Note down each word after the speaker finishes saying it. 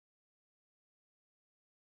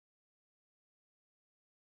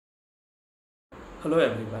Hello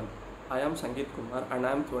everyone, I am Sangeeth Kumar and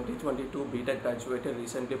I am 2022 BTech graduated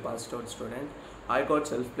recently passed out student. I got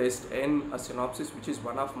self-placed in a Synopsys, which is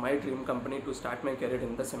one of my dream company to start my career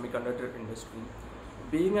in the semiconductor industry.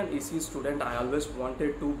 Being an EC student, I always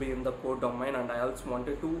wanted to be in the core domain and I also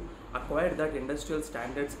wanted to acquire that industrial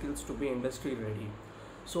standard skills to be industry ready.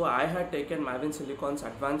 So I had taken Maven Silicon's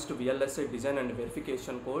advanced VLSI design and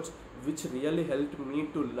verification course, which really helped me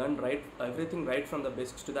to learn everything right from the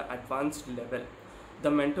basics to the advanced level. The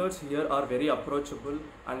mentors here are very approachable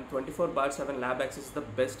and 24/7 lab access is the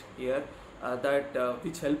best here,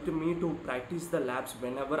 which helped me to practice the labs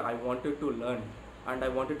whenever I wanted to learn and I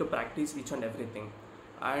wanted to practice each and everything.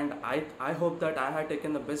 And I hope that I had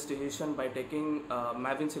taken the best decision by taking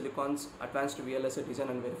Maven Silicon's advanced VLSI design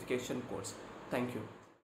and verification course. Thank you.